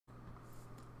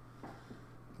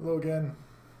Hello again.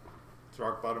 It's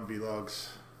Rock Bottom Vlogs.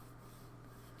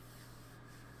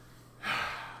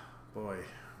 Boy,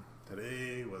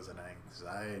 today was an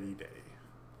anxiety day.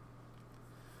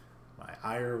 My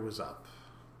ire was up.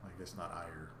 I guess not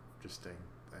ire, just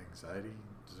anxiety.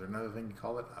 Is there another thing you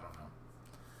call it? I don't know.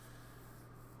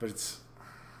 But it's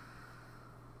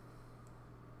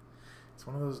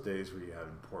one of those days where you have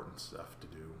important stuff to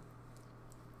do.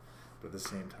 But at the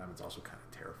same time, it's also kind of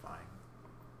terrifying.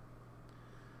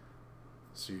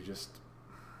 So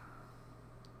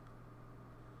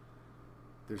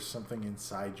there's something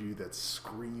inside you that's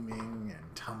screaming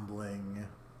and tumbling,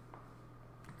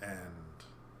 and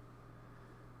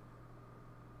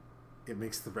it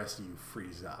makes the rest of you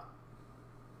freeze up.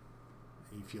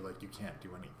 And you feel like you can't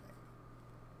do anything.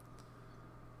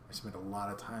 I spent a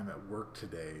lot of time at work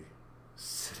today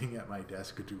sitting at my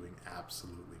desk doing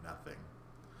absolutely nothing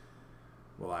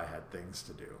while I had things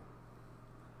to do.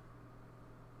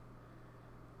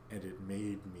 And it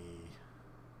made me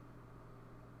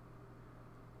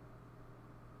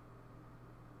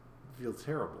feel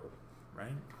terrible,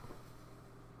 right?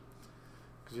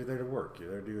 Because you're there to work, you're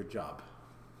there to do a job.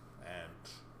 And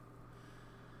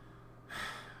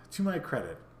to my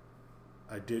credit,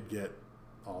 I did get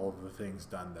all of the things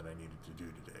done that I needed to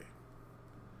do today.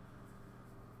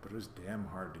 But it was damn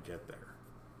hard to get there.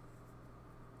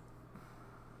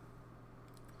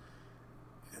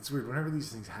 It's weird, whenever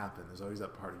these things happen, there's always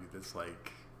that part of you that's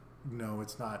like, no,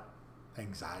 it's not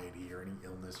anxiety or any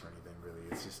illness or anything really.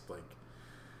 It's just like,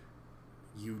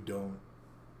 you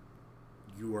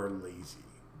are lazy.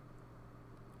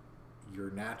 Your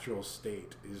natural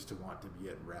state is to want to be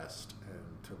at rest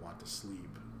and to want to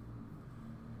sleep.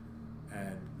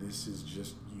 And this is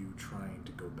just you trying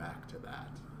to go back to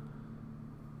that.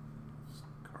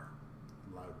 Car,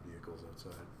 loud vehicles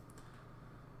outside.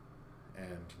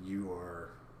 And you are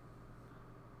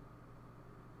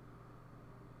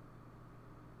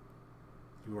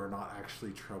not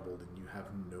actually troubled, and you have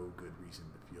no good reason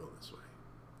to feel this way.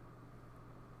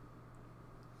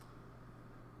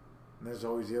 And there's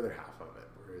always the other half of it,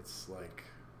 where it's like,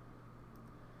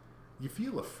 you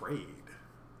feel afraid.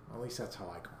 Well, at least that's how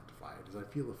I quantify it, is I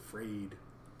feel afraid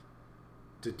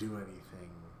to do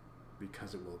anything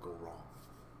because it will go wrong.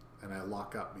 And I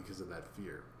lock up because of that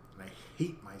fear. And I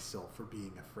hate myself for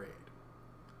being afraid.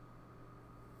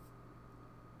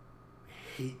 I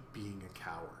hate being a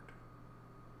coward.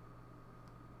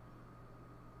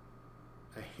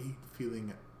 I hate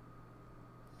feeling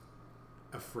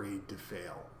afraid to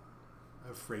fail,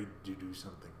 afraid to do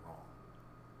something wrong.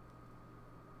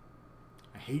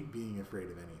 I hate being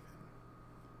afraid of anything.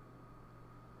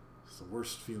 It's the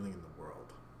worst feeling in the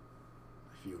world.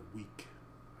 I feel weak.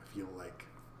 I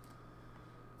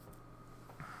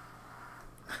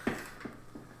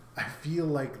feel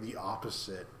like the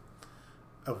opposite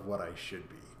of what I should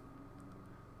be.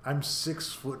 I'm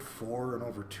 6'4" and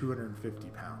over 250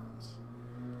 pounds.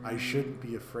 I shouldn't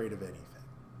be afraid of anything.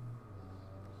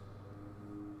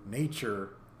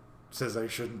 Nature says I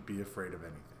shouldn't be afraid of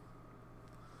anything.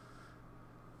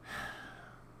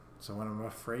 So when I'm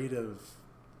afraid of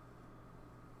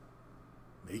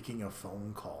making a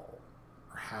phone call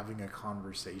or having a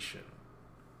conversation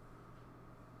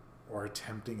or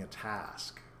attempting a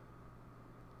task,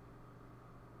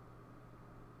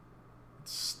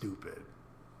 it's stupid.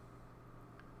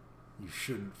 You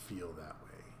shouldn't feel that way.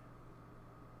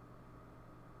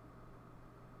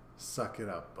 Suck it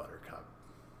up, Buttercup.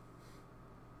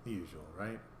 The usual,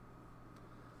 right?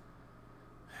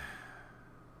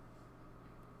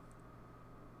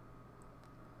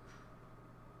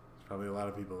 There's probably a lot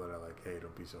of people that are like, hey,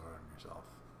 don't be so hard on yourself.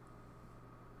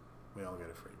 We all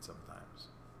get afraid sometimes.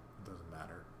 It doesn't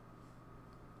matter.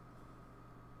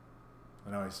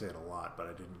 I know I say it a lot, but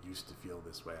I didn't used to feel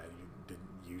this way. I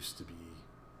didn't used to be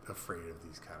afraid of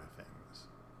these kind of things.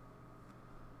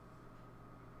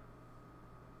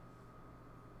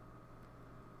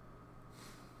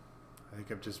 I think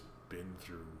I've just been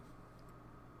through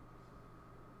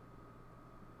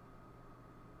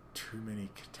too many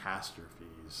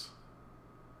catastrophes.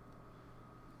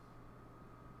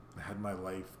 I had my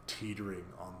life teetering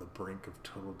on the brink of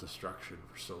total destruction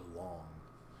for so long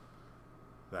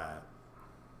that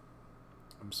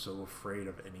I'm so afraid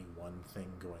of any one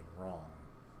thing going wrong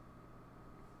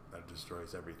that it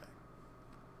destroys everything.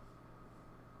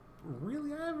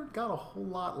 Really, I haven't got a whole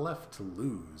lot left to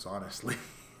lose, honestly.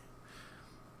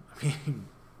 I mean,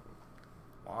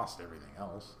 lost everything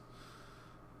else.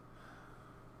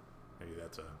 Maybe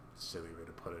that's a silly way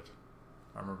to put it.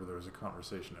 I remember there was a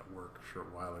conversation at work a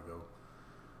short while ago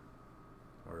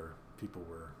where people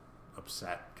were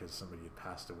upset because somebody had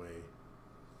passed away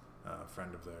a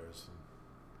friend of theirs.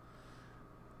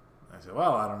 And I said,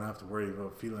 well, I don't have to worry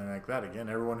about feeling like that again.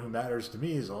 Everyone who matters to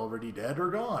me is already dead or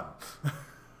gone.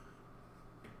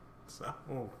 So,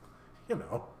 you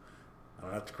know, I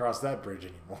don't have to cross that bridge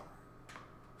anymore.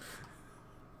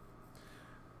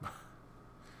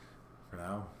 For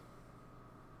now,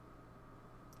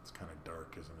 it's kind of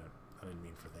dark, isn't it? I didn't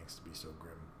mean for things to be so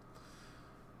grim.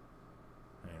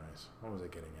 Anyways, what was I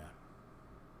getting at?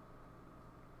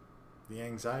 The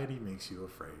anxiety makes you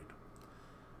afraid,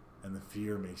 and the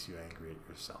fear makes you angry at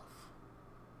yourself.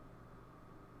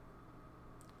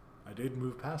 I did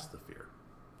move past the fear,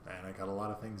 and I got a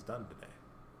lot of things done today.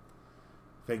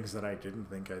 Things that I didn't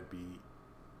think I'd be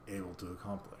able to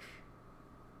accomplish.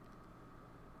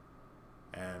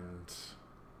 And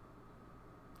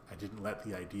I didn't let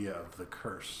the idea of the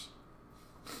curse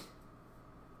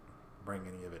bring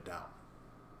any of it down.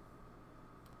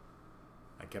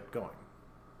 I kept going.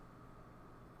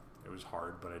 It was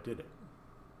hard, but I did it.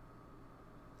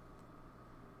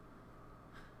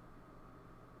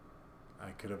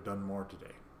 I could have done more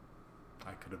today.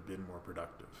 I could have been more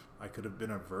productive. I could have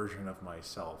been a version of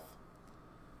myself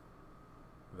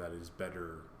that is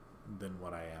better than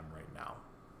what I am right now.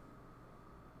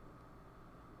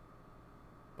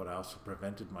 But I also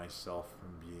prevented myself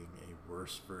from being a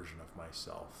worse version of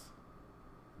myself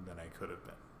than I could have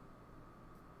been.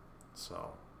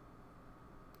 So,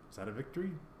 is that a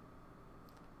victory?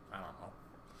 I don't know.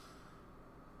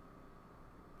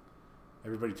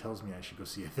 Everybody tells me I should go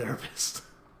see a therapist.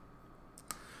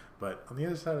 But on the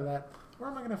other side of that, where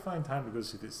am I going to find time to go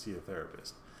see a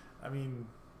therapist? I mean,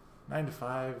 9 to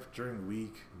 5 during the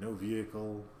week, no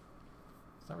vehicle.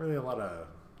 It's not really a lot of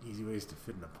easy ways to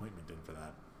fit an appointment in for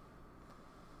that.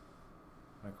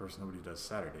 And of course, nobody does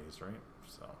Saturdays, right?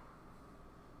 So,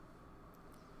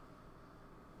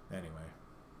 anyway,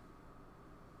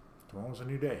 tomorrow's a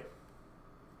new day.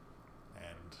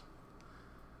 And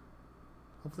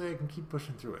hopefully I can keep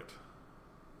pushing through it.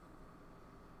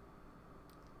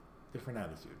 Different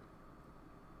attitude.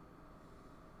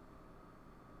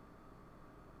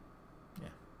 Yeah.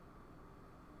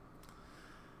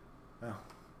 Well,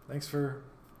 thanks for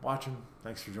watching.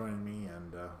 Thanks for joining me,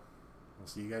 and we'll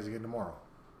see you guys again tomorrow.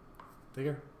 Take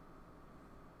care.